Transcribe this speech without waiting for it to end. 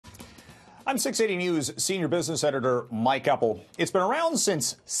I'm 680 News senior business editor Mike Epple. It's been around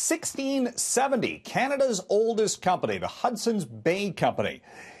since 1670. Canada's oldest company, the Hudson's Bay Company,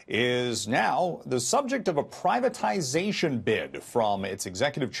 is now the subject of a privatization bid from its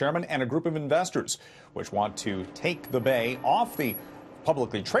executive chairman and a group of investors, which want to take the bay off the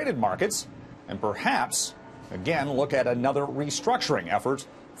publicly traded markets and perhaps, again, look at another restructuring effort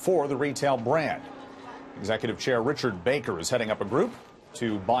for the retail brand. Executive Chair Richard Baker is heading up a group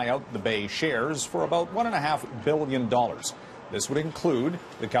to buy out the Bay shares for about $1.5 billion. This would include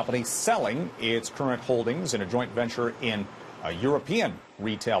the company selling its current holdings in a joint venture in a European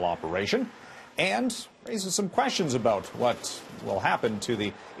retail operation, and raises some questions about what will happen to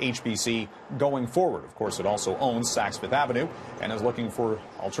the HBC going forward. Of course, it also owns Saks Fifth Avenue and is looking for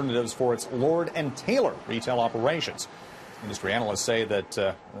alternatives for its Lord & Taylor retail operations. Industry analysts say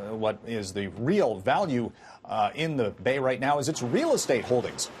that what is the real value in the Bay right now is its real estate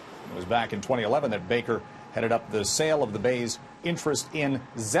holdings. It was back in 2011 that Baker headed up the sale of the Bay's interest in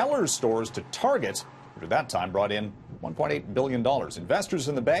Zellers stores to Target, which at that time brought in $1.8 billion. Investors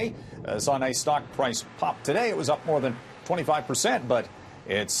in the Bay saw a nice stock price pop today. It was up more than 25%, but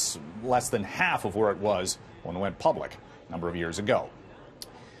it's less than half of where it was when it went public a number of years ago.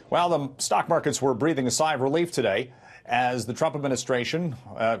 Well, the stock markets were breathing a sigh of relief today as the Trump administration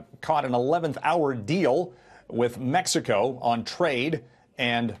caught an 11th hour deal with Mexico on trade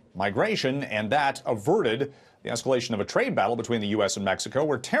and migration, and that averted the escalation of a trade battle between the U.S. and Mexico,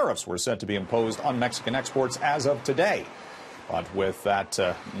 where tariffs were set to be imposed on Mexican exports as of today. But with that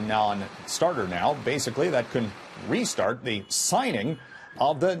non-starter now, basically that can restart the signing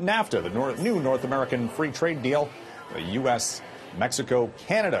of the NAFTA, the new North American free trade deal. The U.S.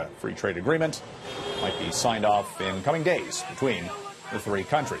 Mexico-Canada free trade agreement might be signed off in coming days between the three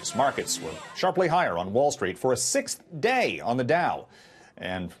countries. Markets were sharply higher on Wall Street for a sixth day on the Dow.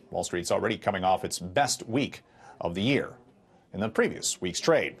 And Wall Street's already coming off its best week of the year in the previous week's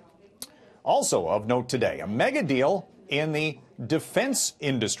trade. Also of note today, a mega deal in the defense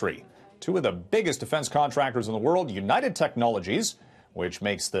industry. Two of the biggest defense contractors in the world, United Technologies, which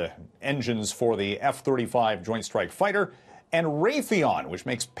makes the engines for the F-35 Joint Strike Fighter, and Raytheon, which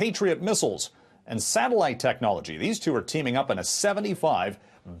makes Patriot missiles and satellite technology. These two are teaming up in a $75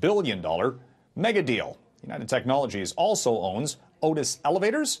 billion mega deal. United Technologies also owns Otis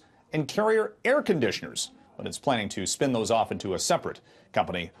Elevators and Carrier Air Conditioners, but it's planning to spin those off into a separate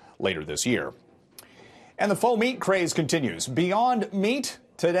company later this year. And the faux meat craze continues. Beyond Meat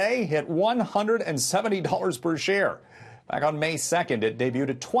today hit $170 per share. Back on May 2nd, it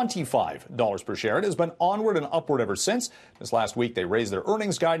debuted at $25 per share. It has been onward and upward ever since. This last week, they raised their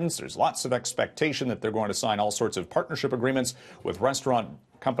earnings guidance. There's lots of expectation that they're going to sign all sorts of partnership agreements with restaurant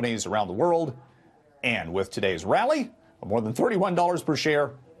companies around the world. And with today's rally of more than $31 per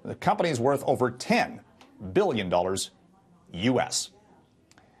share, the company is worth over $10 billion U.S.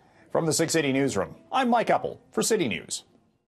 From the 680 Newsroom, I'm Mike Epple for City News.